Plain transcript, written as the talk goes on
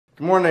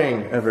Good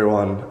morning,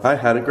 everyone. I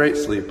had a great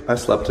sleep. I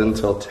slept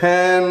until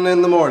 10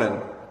 in the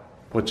morning,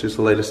 which is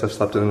the latest I've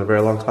slept in a very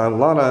long time.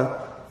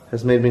 Lana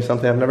has made me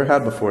something I've never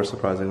had before,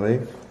 surprisingly.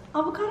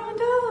 Avocado on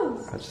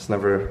toast.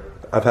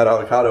 I've had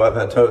avocado, I've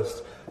had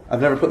toast. I've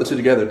never put the two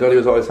together. Dodie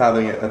was always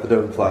having it at the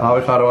Dover Fly.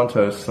 Avocado on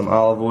toast, some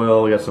olive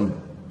oil, we got some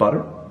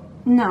butter?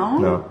 No.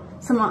 No.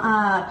 Some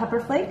pepper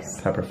flakes?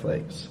 Pepper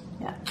flakes.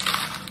 Yeah.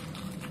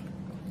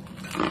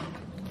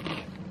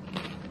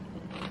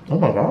 Oh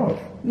my gosh.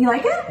 You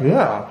like it?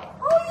 Yeah.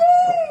 Oh,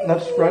 yay!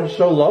 That spread's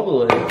so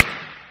lovely. Damn.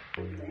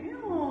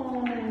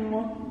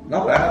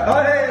 Not bad.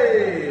 Oh,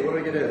 hey! What do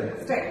we get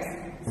in? Sticks.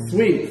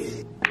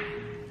 Sweets.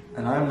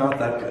 And I'm not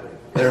that good.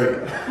 There we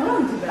go. That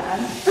wasn't too bad.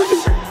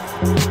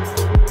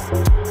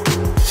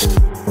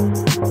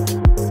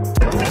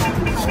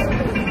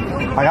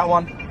 I got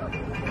one.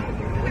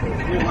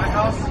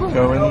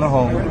 Go in the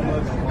home.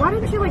 Why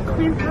didn't you like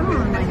clamp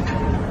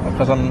down?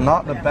 Because I'm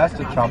not the best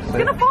at chopsticks.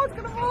 It's gonna fall, it's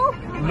gonna fall!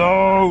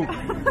 No!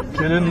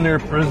 Get in there,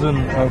 prison.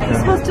 Okay. You're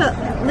supposed to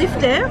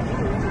lift it,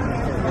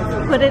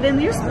 put it in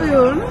your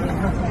spoon.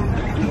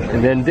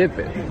 And then dip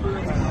it.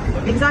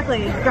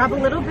 Exactly. Grab a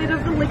little bit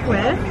of the liquid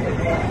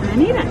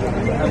and eat it.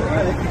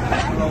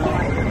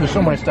 There's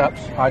so many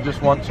steps. I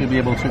just want to be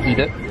able to eat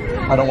it.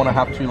 I don't want to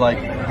have to like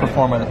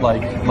perform a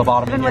like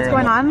lobotomy. And what's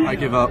going on? I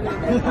give up.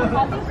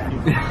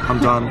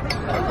 I'm done.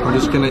 I'm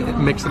just gonna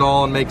mix it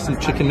all and make some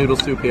chicken noodle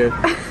soup here.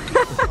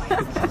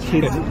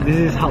 Kids, this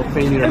is how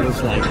failure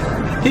looks like.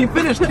 He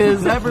finished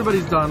his.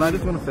 Everybody's done. I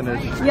just want to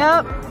finish.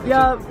 Yep.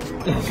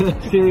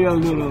 Cereal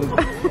noodles.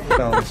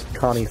 Found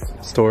Connie's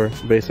store,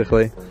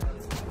 basically.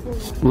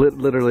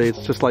 Literally,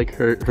 it's just like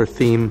her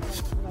theme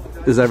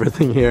is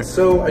everything here.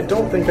 So I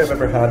don't think I've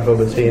ever had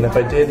boba tea, and if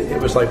I did, it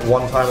was like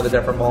one time at the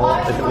Deptford Mall.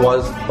 If it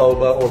was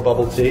boba or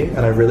bubble tea, and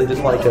I really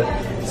didn't like it.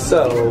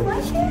 So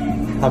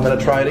I'm gonna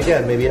try it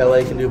again. Maybe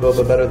LA can do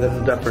boba better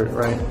than Deptford,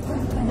 right?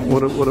 What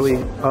do we?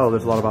 Oh,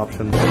 there's a lot of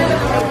options.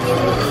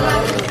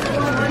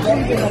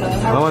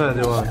 I want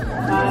to do one.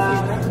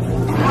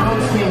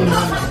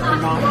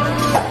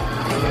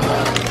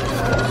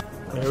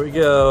 There we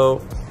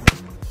go.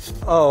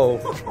 Oh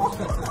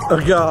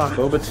god.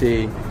 Boba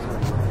tea.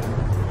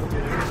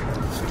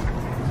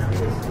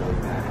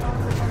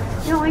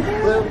 You don't like it?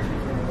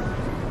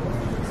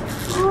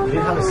 You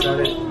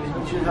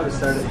should have it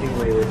started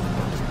anyway.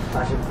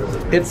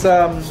 It's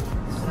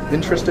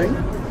interesting.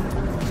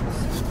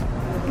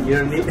 You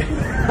don't need.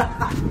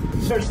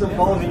 There's some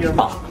balls in your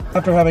mouth.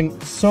 After having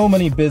so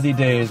many busy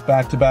days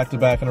back to back to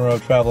back in a row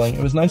traveling,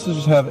 it was nice to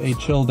just have a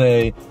chill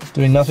day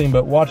doing nothing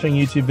but watching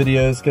YouTube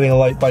videos, getting a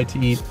light bite to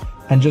eat,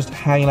 and just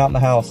hanging out in the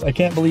house. I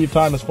can't believe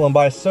time has flown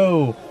by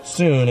so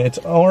soon. It's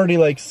already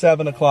like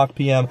 7 o'clock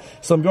p.m.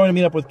 So I'm going to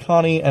meet up with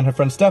Connie and her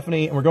friend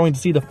Stephanie, and we're going to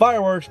see the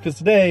fireworks because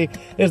today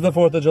is the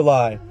 4th of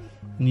July.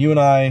 And you and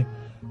I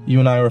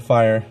were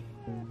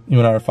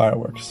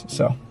fireworks.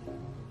 So,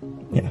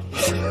 yeah.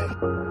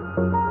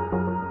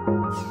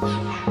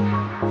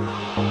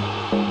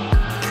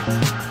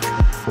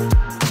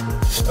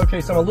 Okay,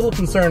 so I'm a little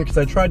concerned because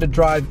I tried to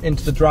drive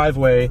into the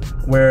driveway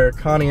where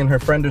Connie and her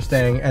friend are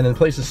staying, and the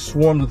place is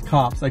swarmed with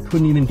cops. I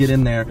couldn't even get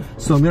in there,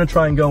 so I'm gonna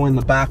try and go in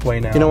the back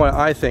way now. You know what?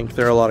 I think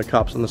there are a lot of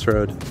cops on this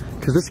road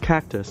because this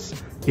cactus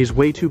is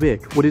way too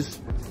big.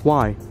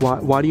 Why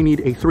do you need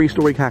a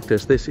 3-story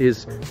cactus? This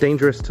is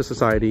dangerous to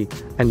society,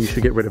 and you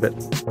should get rid of it.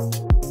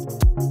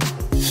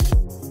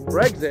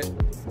 Brexit.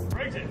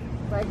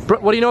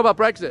 What do you know about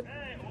Brexit?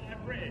 Hey, well,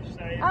 I'm British,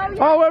 so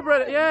Oh, we're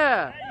British.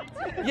 Yeah.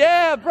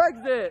 Yeah,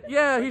 Brexit.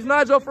 Yeah, he's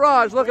Nigel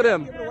Farage. Look at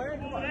him. Get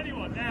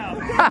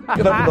up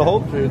to the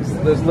Whole Foods.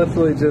 There's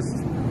literally just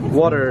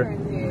water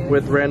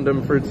with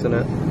random fruits in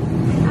it.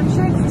 I'm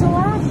sure it's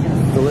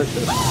delicious.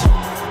 Delicious.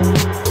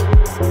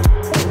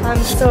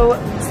 So,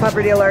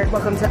 celebrity alert,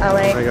 welcome to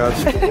LA. Oh my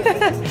gosh.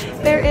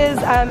 There is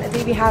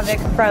Davey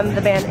Havoc from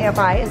the band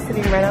AFI is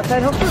sitting right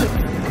outside Whole Foods.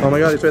 Oh my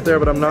god, he's right there,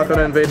 but I'm not going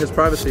to invade his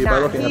privacy by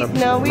looking at him.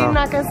 No, we're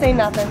not going to say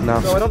nothing. No.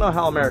 So I don't know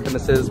how American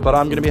this is, but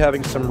I'm going to be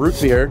having some root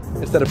beer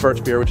instead of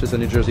birch beer, which is a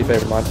New Jersey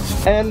favorite of mine.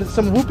 And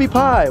some whoopie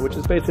pie, which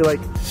is basically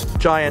like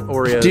giant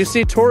Oreos. Do you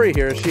see Tori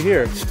here? Is she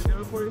here?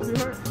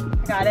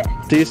 Got it.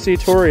 Do you see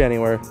Tori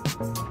anywhere?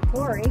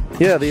 Tori?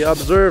 Yeah, the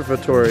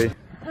observatory.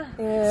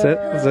 Is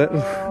it?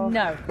 No.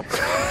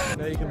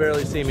 Now you can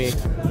barely see me,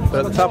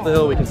 but at the top of the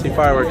hill we can see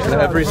fireworks in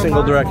every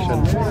single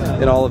direction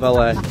in all of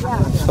LA.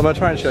 So I'm going to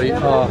try and show you,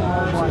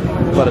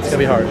 but it's going to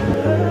be hard.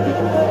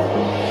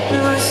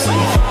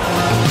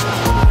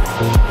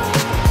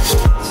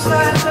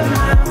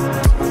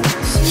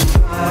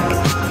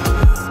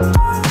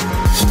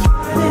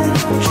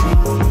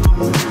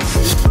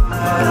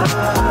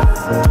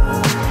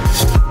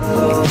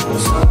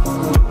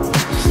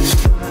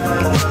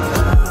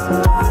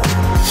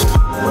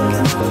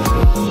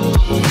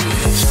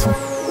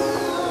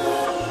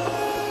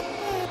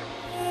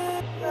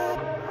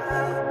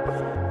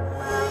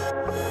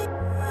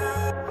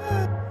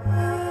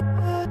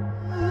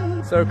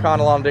 So,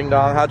 Conalon Ding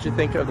Dong, how'd you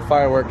think of the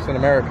fireworks in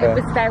America? It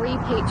was very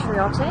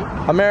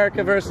patriotic.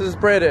 America versus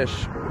British.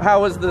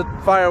 How was the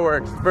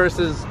fireworks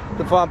versus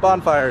the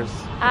bonfires?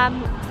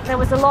 There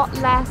was a lot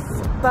less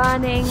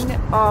burning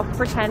of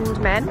pretend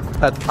men.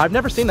 I've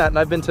never seen that, and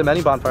I've been to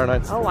many bonfire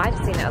nights. Oh, I've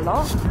seen it a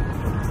lot.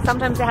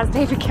 Sometimes it has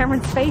David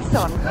Cameron's face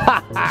on.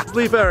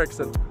 Leif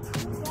Erikson.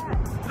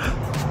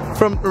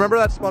 Remember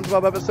that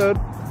SpongeBob episode?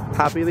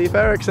 Happy Leif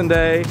Erikson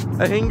Day,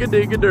 a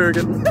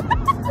hinga-dinga-durgan.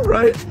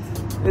 Right?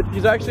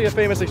 He's actually a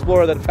famous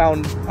explorer that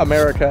found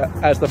America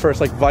as the first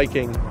like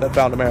Viking that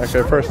found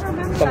America. First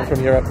someone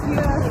from Europe.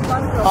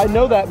 I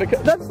know that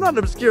because that's not an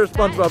obscure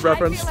SpongeBob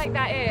reference. I feel like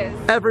that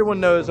is. Everyone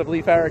knows of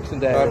Leif Erikson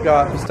Day. I've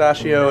got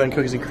pistachio and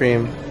cookies and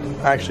cream.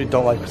 I actually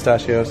don't like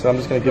pistachio, so I'm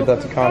just gonna give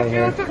that to Connie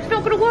here. It's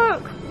not gonna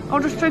work.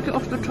 I'll just take it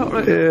off the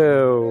chocolate.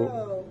 Ew.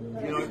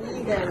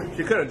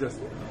 She could have just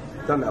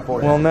done that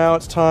for you. Well, now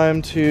it's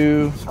time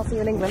to I'll see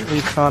you in England.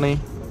 leave Connie.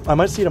 I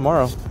might see you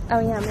tomorrow. Oh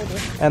yeah, maybe.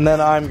 And then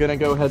I'm gonna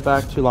go head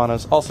back to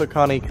Lana's. Also,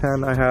 Connie,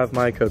 can I have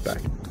my coat back?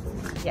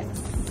 Yes.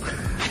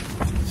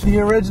 The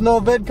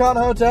original VidCon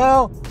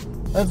hotel.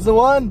 That's the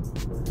one.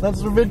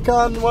 That's where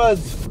VidCon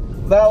was.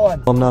 That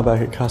one. I'm now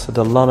back at Casa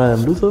de Lana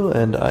and Luther,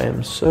 and I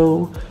am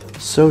so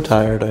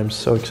tired. I'm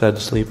so excited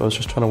to sleep. I was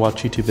just trying to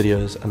watch YouTube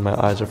videos, and my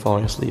eyes are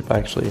falling asleep. I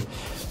actually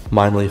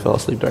mindly fell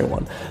asleep during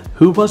one.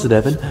 Who was it,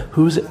 Evan?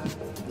 Who's it?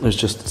 It was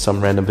just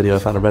some random video I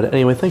found on Reddit.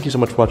 Anyway, thank you so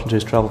much for watching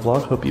today's travel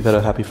vlog. Hope you've had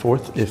a happy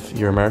 4th if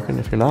you're American.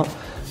 If you're not,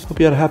 hope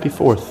you had a happy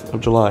 4th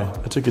of July.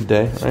 It's a good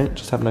day, right?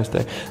 Just have a nice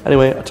day.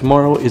 Anyway,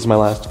 tomorrow is my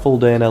last full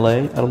day in LA.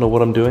 I don't know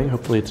what I'm doing.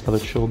 Hopefully it's another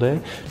chill day.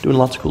 Doing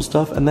lots of cool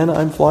stuff. And then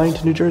I'm flying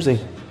to New Jersey.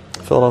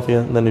 Philadelphia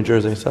and then New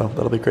Jersey. So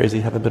that'll be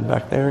crazy. Haven't been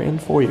back there in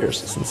 4 years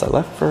since I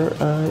left for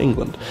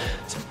England.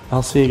 So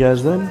I'll see you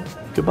guys then.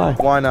 Goodbye.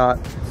 Why not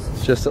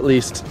just at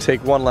least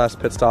take one last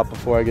pit stop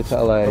before I get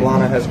to LA?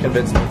 Lana has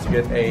convinced me to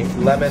get a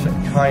lemon,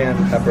 cayenne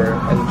pepper,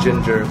 and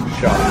ginger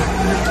shot.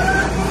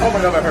 Oh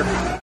my god, that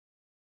hurt.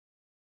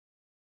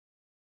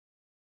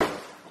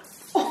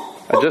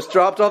 I just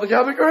dropped all the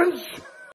cabin currents.